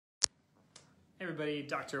Hey everybody,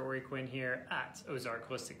 Dr. Quinn here at Ozark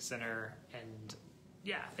Holistic Center, and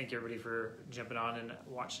yeah, thank you everybody for jumping on and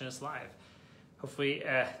watching us live. Hopefully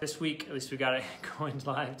this week, at least we got it going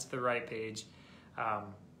live to the right page. Yeah.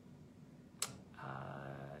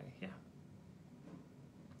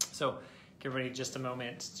 So give everybody just a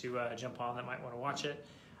moment to jump on that might want to watch it.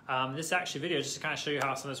 This actually video just to kind of show you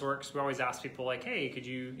how some of this works. We always ask people like, hey, could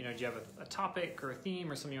you, do you have a topic or a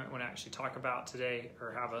theme or something you might want to actually talk about today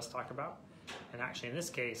or have us talk about? And actually in this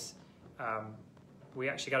case, we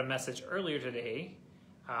actually got a message earlier today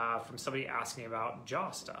from somebody asking about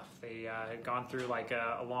jaw stuff. They had gone through like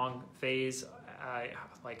a long phase,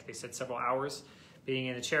 like they said several hours, being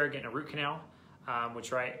in the chair, getting a root canal,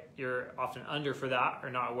 which you're often under for that or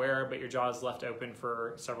not aware, but your jaw is left open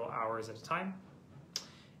for several hours at a time.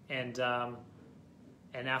 And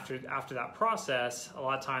after that process, a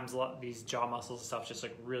lot of times these jaw muscles and stuff just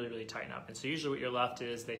like really tighten up. And so usually what you're left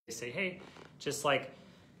is they say, hey, just like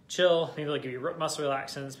chill. Maybe they'll give you muscle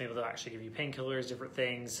relaxants. Maybe they'll actually give you painkillers, different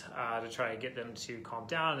things to try to get them to calm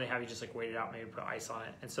down. And they have you just like wait it out, maybe put ice on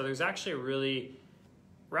it. And so there's actually a really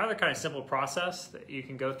rather kind of simple process that you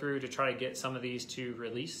can go through to try to get some of these to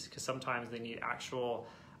release, because sometimes they need actual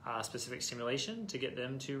specific stimulation to get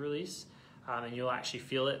them to release. And you'll actually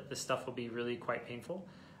feel it. This stuff will be really quite painful.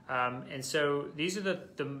 And so these are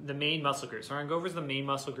the main muscle groups. So we're gonna go over the main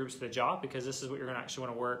muscle groups of the jaw, because this is what you're gonna actually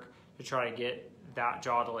wanna work to try to get that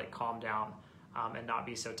jaw to like calm down and not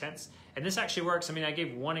be so tense. And this actually works. I mean, I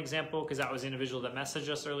gave one example because that was an individual that messaged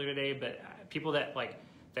us earlier today, but people that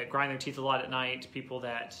grind their teeth a lot at night, people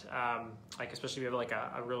that like, especially if you have like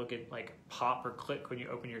a real good like pop or click when you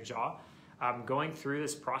open your jaw, going through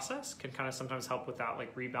this process can kind of sometimes help with that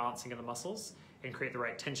like rebalancing of the muscles and create the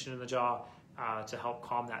right tension in the jaw to help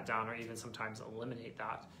calm that down or even sometimes eliminate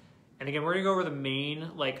that. And again, we're gonna go over the main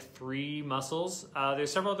like 3 muscles.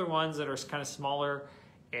 There's several other ones that are kind of smaller,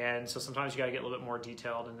 and so sometimes you gotta get a little bit more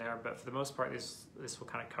detailed in there, but for the most part, this will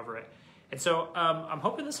kind of cover it. And so I'm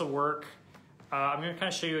hoping this will work. I'm gonna kind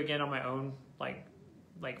of show you again on my own like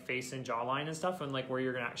face and jawline and stuff, and like where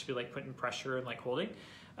you're gonna actually be like putting pressure and like holding.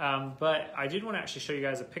 But I did want to actually show you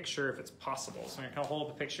guys a picture if it's possible. So I'm gonna kind of hold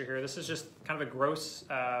up a picture here. This is just kind of a gross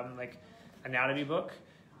like anatomy book.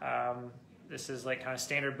 This is like kind of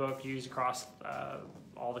standard book used across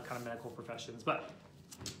all the kind of medical professions. But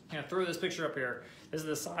I'm gonna throw this picture up here. This is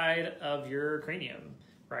the side of your cranium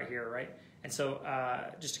right here, right? And so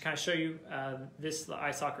just to kind of show you this the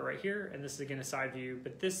eye socket right here, and this is again a side view,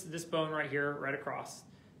 but this bone right here, right across,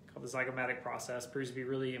 called the zygomatic process, proves to be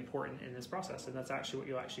really important in this process. And that's actually what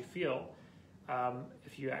you'll actually feel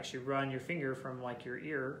if you actually run your finger from like your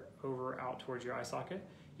ear over out towards your eye socket.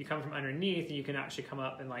 You come from underneath and you can actually come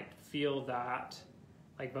up and like feel that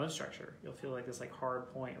like bone structure. You'll feel like this like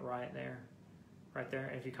hard point right there.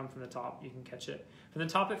 And if you come from the top, you can catch it. From the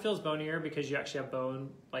top, it feels bonier because you actually have bone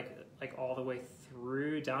like all the way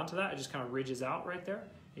through down to that. It just kind of ridges out right there.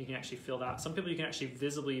 And you can actually feel that. Some people you can actually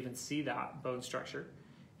visibly even see that bone structure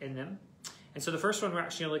in them. And so the first one we're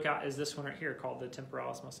actually gonna look at is this one right here called the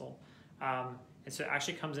temporalis muscle. And so it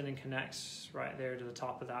actually comes in and connects right there to the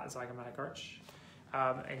top of that zygomatic arch.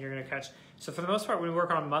 And you're gonna catch, so for the most part, when we work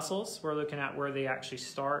on muscles, we're looking at where they actually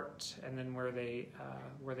start and then where they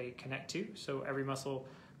connect to. So every muscle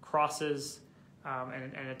crosses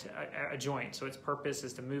a joint. So its purpose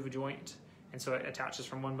is to move a joint. And so it attaches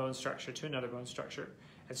from one bone structure to another bone structure.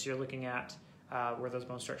 And so you're looking at where those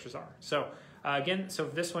bone structures are. So again, so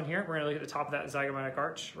this one here, we're gonna look at the top of that zygomatic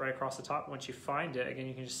arch right across the top. Once you find it, again,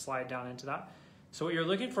 you can just slide down into that. So what you're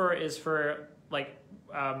looking for is for like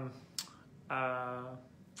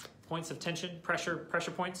points of tension, pressure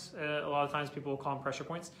points. A lot of times people will call them pressure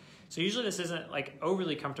points. So usually this isn't like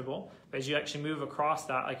overly comfortable, but as you actually move across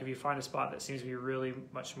that, like if you find a spot that seems to be really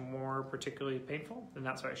much more particularly painful, then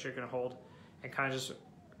that's what you're gonna hold and kind of just,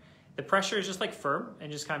 the pressure is just like firm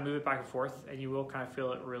and just kind of move it back and forth, and you will kind of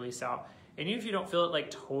feel it release out. And even if you don't feel it like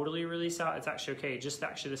totally release out, it's actually okay. Just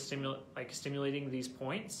actually stimulating these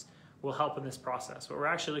points will help in this process. What we're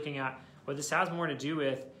actually looking at, what this has more to do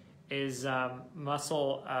with is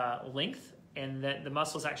muscle length, and that the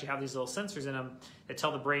muscles actually have these little sensors in them that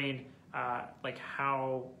tell the brain like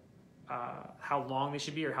how long they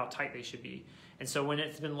should be or how tight they should be. And so when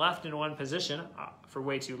it's been left in one position for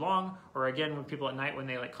way too long, or again, when people at night, when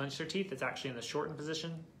they like clench their teeth, it's actually in the shortened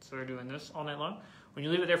position. So they're doing this all night long. When you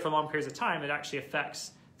leave it there for long periods of time, it actually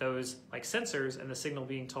affects those like sensors and the signal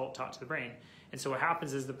being taught to the brain. And so what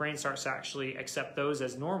happens is the brain starts to actually accept those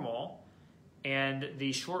as normal, and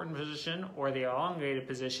the shortened position or the elongated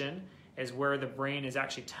position is where the brain is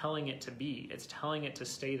actually telling it to be. It's telling it to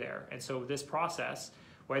stay there. And so this process,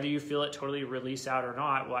 whether you feel it totally release out or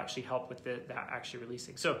not will actually help with that actually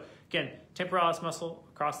releasing. So again, temporalis muscle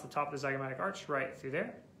across the top of the zygomatic arch, right through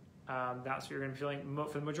there. That's what you're going to be feeling.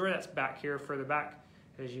 For the majority, that's back here, further back.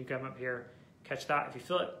 As you come up here, catch that. If you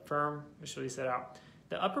feel it firm, just release that out.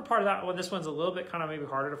 The upper part of that one, this one's a little bit kind of maybe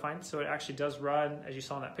harder to find. So it actually does run, as you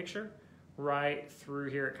saw in that picture, right through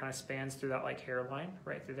here. It kind of spans through that like hairline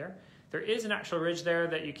right through there. There is an actual ridge there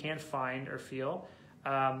that you can find or feel.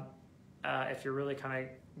 If you're really kind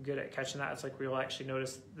of good at catching that, it's like we'll actually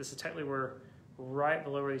notice this is technically where right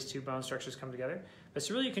below where these two bone structures come together. But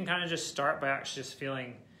so really you can kind of just start by actually just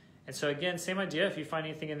feeling. And so again, same idea. If you find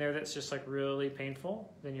anything in there that's just like really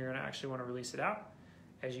painful, then you're going to actually want to release it out.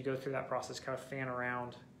 As you go through that process, kind of fan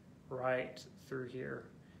around right through here.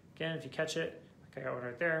 Again, if you catch it, like I got one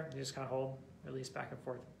right there, you just kind of hold, release back and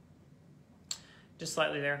forth. Just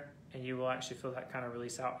slightly there, and you will actually feel that kind of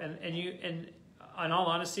release out. And in all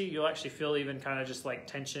honesty, you'll actually feel even kind of just like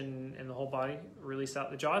tension in the whole body release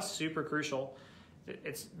out. The jaw is super crucial.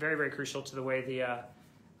 It's very, very crucial to the way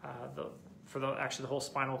for the whole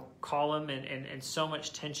spinal column and so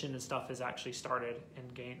much tension and stuff is actually started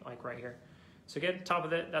and gained like right here. So again, top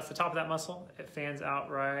of it, that's the top of that muscle. It fans out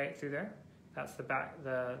right through there. That's the back,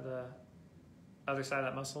 the other side of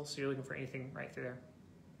that muscle. So you're looking for anything right through there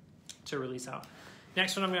to release out.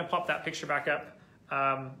 Next one, I'm going to pop that picture back up.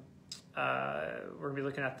 We're going to be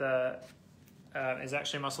looking at the is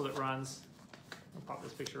actually a muscle that runs. I'll pop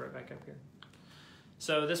this picture right back up here.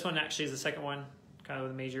 So this one actually is the second one, kind of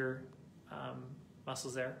the major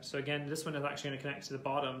muscles there. So again, this one is actually going to connect to the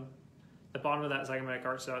bottom of that zygomatic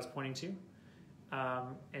arch that I was pointing to.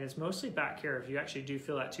 And it's mostly back here. If you actually do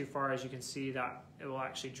feel that too far, as you can see, that it will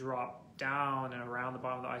actually drop down and around the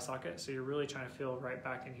bottom of the eye socket. So you're really trying to feel right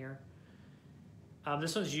back in here.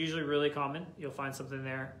 This one's usually really common. You'll find something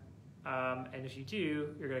there. And if you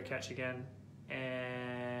do, you're going to catch again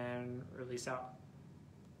and release out.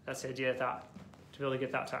 That's the idea of that, to be able to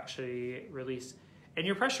get that to actually release. And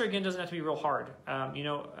your pressure, again, doesn't have to be real hard. When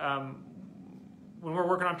we're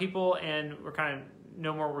working on people and we're kind of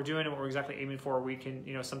know what we're doing and what we're exactly aiming for, we can,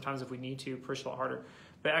 sometimes if we need to, push a lot harder.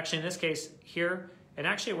 But actually in this case here, and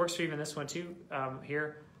actually it works for even this one too,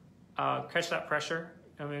 here, catch that pressure,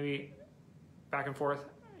 and maybe back and forth.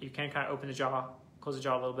 You can kind of open the jaw, close the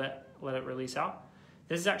jaw a little bit, let it release out.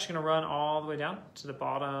 This is actually going to run all the way down to the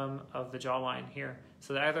bottom of the jawline here.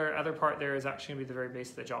 So the other part there is actually going to be the very base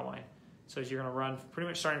of the jawline. So as you're going to run pretty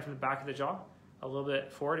much starting from the back of the jaw a little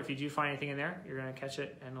bit forward. If you do find anything in there, you're going to catch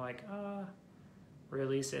it and like,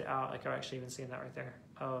 release it out. Like I'm actually even seeing that right there.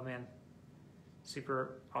 Oh man,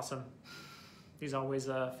 super awesome. These always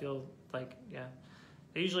feel like, yeah,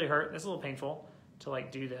 they usually hurt. It's a little painful to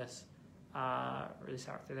like do this. Release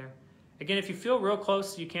out through there. Again, if you feel real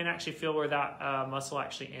close, you can actually feel where that muscle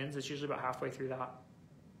actually ends. It's usually about halfway through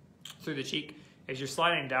the cheek. As you're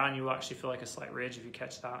sliding down, you will actually feel like a slight ridge. If you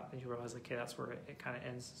catch that, then you realize, okay, that's where it kind of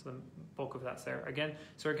ends. So the bulk of that's there. Again,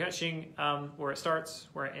 so we're catching where it starts,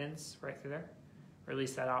 where it ends, right through there.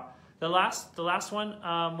 Release that out. The last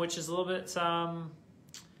one, which is a little bit,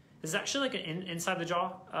 this is actually like an inside the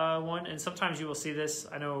jaw one. And sometimes you will see this.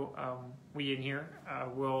 I know we in here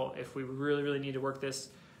will, if we really, really need to work this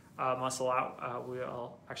muscle out,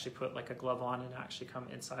 we'll actually put like a glove on and actually come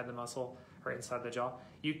inside the muscle or inside the jaw.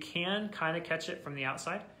 You can kind of catch it from the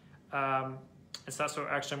outside. And so that's what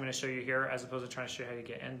actually I'm going to show you here, as opposed to trying to show you how to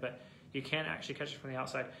get in, but you can actually catch it from the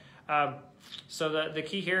outside. So the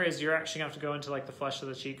key here is you're actually going to have to go into like the flesh of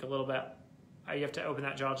the cheek a little bit. You have to open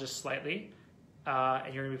that jaw just slightly,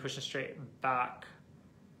 and you're going to be pushing straight back.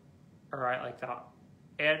 All right, like that.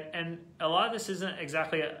 And a lot of this isn't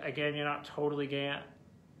exactly, again, you're not totally getting it.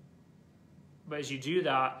 But as you do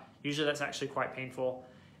that, usually that's actually quite painful,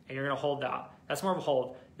 and you're going to hold that. That's more of a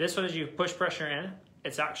hold. This one, as you push pressure in,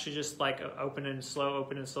 it's actually just like open and slow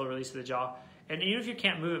release of the jaw. And even if you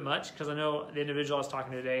can't move it much, because I know the individual I was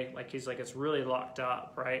talking to today, like he's like, it's really locked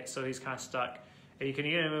up, right? So he's kind of stuck. And you can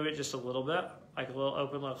even move it just a little bit, like a little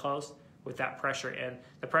open, a little closed, with that pressure in.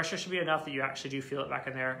 The pressure should be enough that you actually do feel it back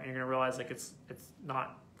in there, and you're going to realize like it's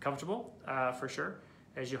not comfortable for sure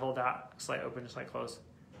as you hold that slight open, slight close.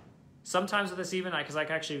 Sometimes with this even, because I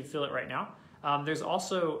can actually feel it right now. There's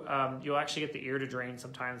also, you'll actually get the ear to drain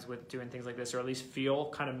sometimes with doing things like this, or at least feel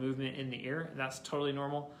kind of movement in the ear, and that's totally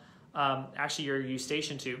normal. Actually, your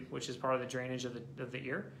eustachian tube, which is part of the drainage of the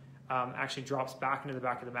ear, actually drops back into the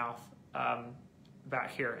back of the mouth,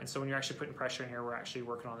 back here. And so when you're actually putting pressure in here, we're actually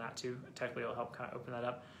working on that too. Technically, it'll help kind of open that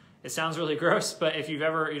up. It sounds really gross, but if you've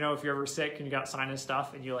ever, if you're ever sick and you got sinus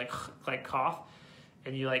stuff and you like cough,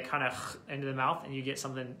 and you like kind of into the mouth and you get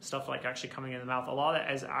stuff like actually coming in the mouth, a lot of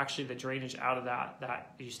that is actually the drainage out of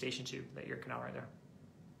that eustachian tube, that ear canal right there.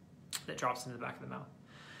 that drops into the back of the mouth.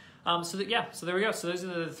 So there we go. So those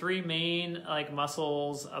are the three main like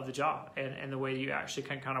muscles of the jaw, and the way you actually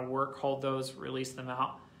can kind of work, hold those, release them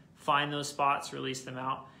out, find those spots, release them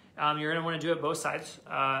out. You're going to want to do it both sides.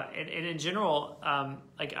 And in general,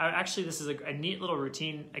 this is a neat little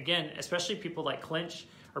routine. Again, especially people like clench,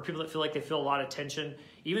 or people that feel like they feel a lot of tension.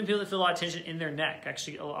 Even people that feel a lot of tension in their neck.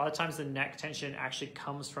 Actually, a lot of times the neck tension actually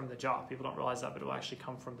comes from the jaw. People don't realize that, but it will actually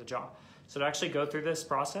come from the jaw. So to actually go through this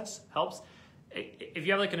process helps. If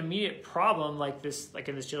you have like an immediate problem like this, like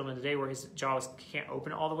in this gentleman today where his jaw can't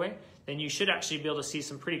open all the way, then you should actually be able to see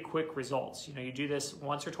some pretty quick results. You know, you do this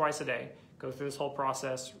once or twice a day, go through this whole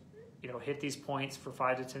process, you know, hit these points for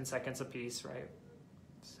 5 to 10 seconds a piece, right?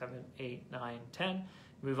 7, 8, 9, 10,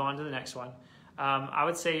 move on to the next one. I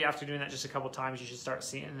would say after doing that just a couple times, you should start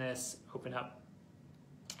seeing this open up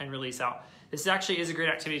and release out. This actually is a great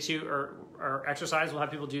activity too, or exercise. We'll have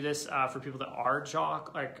people do this for people that are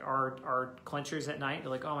are clenchers at night. They're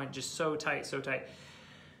like, oh, I'm just so tight, so tight.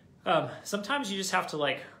 Sometimes you just have to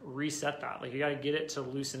like reset that. Like you got to get it to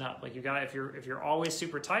loosen up. Like you got if you're always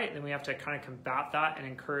super tight, then we have to kind of combat that and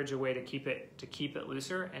encourage a way to keep it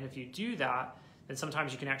looser. And if you do that, then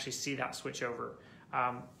sometimes you can actually see that switch over.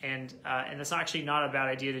 And that's actually not a bad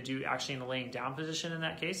idea to do actually in a laying down position in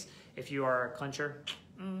that case, if you are a clencher,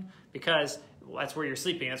 because that's where you're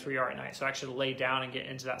sleeping, that's where you are at night. So actually lay down and get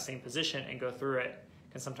into that same position and go through it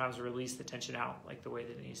can sometimes release the tension out like the way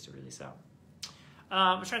that it needs to release out.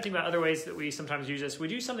 I'm trying to think about other ways that we sometimes use this. We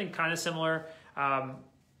do something kind of similar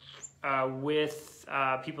with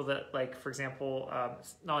people that, like, for example,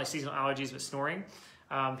 not only seasonal allergies, but snoring.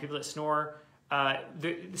 People that snore,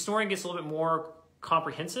 the snoring gets a little bit more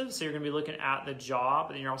comprehensive. So you're going to be looking at the jaw,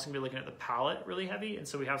 but then you're also going to be looking at the palate really heavy. And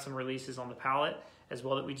so we have some releases on the palate as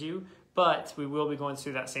well that we do, but we will be going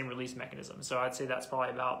through that same release mechanism. So I'd say that's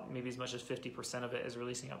probably about maybe as much as 50% of it is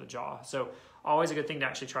releasing out the jaw. So always a good thing to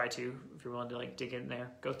actually try to, if you're willing to like dig in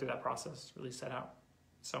there, go through that process, release that out.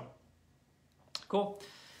 So cool.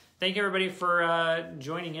 Thank you everybody for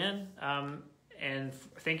joining in. And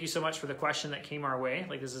thank you so much for the question that came our way.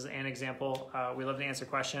 Like this is an example. We love to answer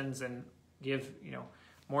questions and give, you know,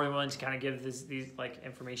 more than willing to kind of give these like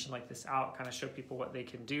information like this out, kind of show people what they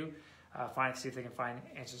can do, see if they can find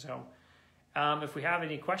answers home. If we have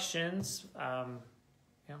any questions, you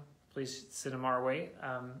know, please send them our way.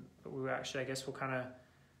 But we actually, I guess we'll kind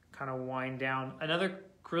of wind down. Another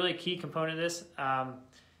really key component of this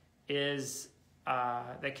is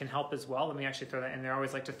that can help as well. Let me actually throw that in there. I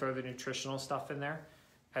always like to throw the nutritional stuff in there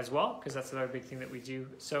as well, because that's another big thing that we do.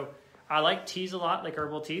 So I like teas a lot, like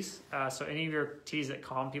herbal teas. So any of your teas that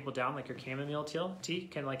calm people down, like your chamomile tea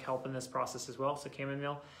can like help in this process as well. So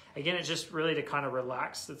chamomile, again, it's just really to kind of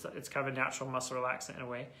relax. It's kind of a natural muscle relaxant in a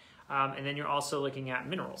way. And then you're also looking at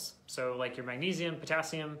minerals. So like your magnesium,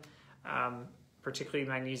 potassium, particularly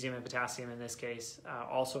magnesium and potassium in this case,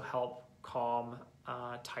 also help calm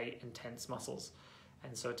tight and tense muscles.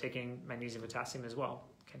 And so taking magnesium, potassium as well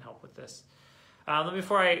can help with this.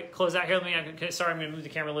 Before I close out here, I'm going to move the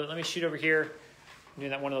camera a little bit. Let me shoot over here. I'm doing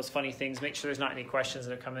that one of those funny things. Make sure there's not any questions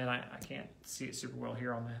that have come in. I can't see it super well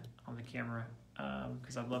here on the camera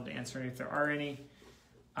because I'd love to answer any if there are any.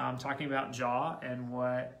 Talking about jaw and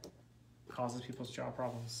what causes people's jaw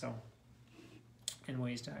problems, so and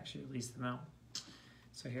ways to actually release them out.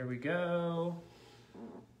 So here we go.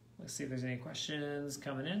 Let's see if there's any questions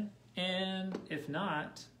coming in, and if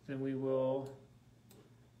not, then we will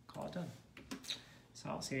call it done. So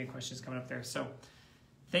I don't see any questions coming up there. So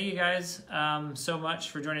thank you guys so much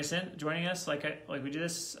for joining us. Like we do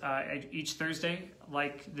this each Thursday,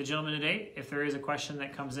 like the gentleman today. If there is a question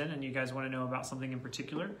that comes in and you guys want to know about something in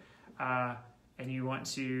particular, and you want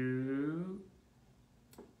to,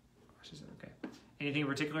 okay, anything in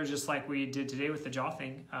particular, just like we did today with the jaw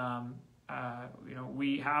thing, you know,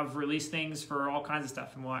 we have released things for all kinds of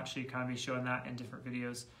stuff, and we'll actually kind of be showing that in different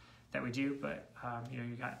videos that we do. But you know,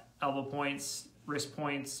 you got elbow points, wrist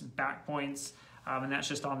points, back points, and that's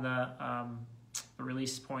just on the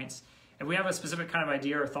release points. If we have a specific kind of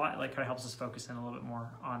idea or thought, it like kind of helps us focus in a little bit more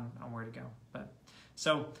on where to go. But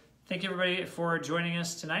so thank you everybody for joining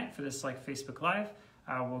us tonight for this like Facebook Live.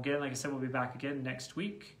 We'll get, like I said, we'll be back again next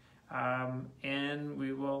week. And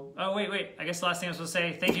we will, oh, wait. I guess the last thing I was supposed to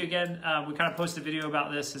say, thank you again. We kind of posted a video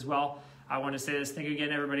about this as well. I want to say this. Thank you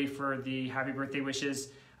again, everybody, for the happy birthday wishes.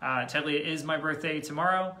 Technically, it is my birthday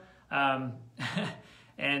tomorrow.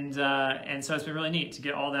 And so it's been really neat to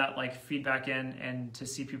get all that like feedback in and to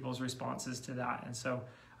see people's responses to that. And so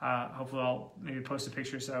hopefully I'll maybe post a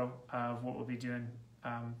picture or so of what we'll be doing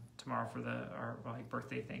tomorrow for our like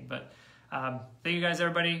birthday thing. But Thank you guys,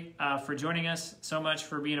 everybody, for joining us so much,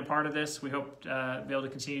 for being a part of this. We hope to be able to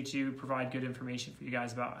continue to provide good information for you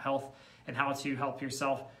guys about health and how to help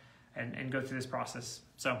yourself and go through this process.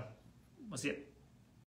 So we'll see you.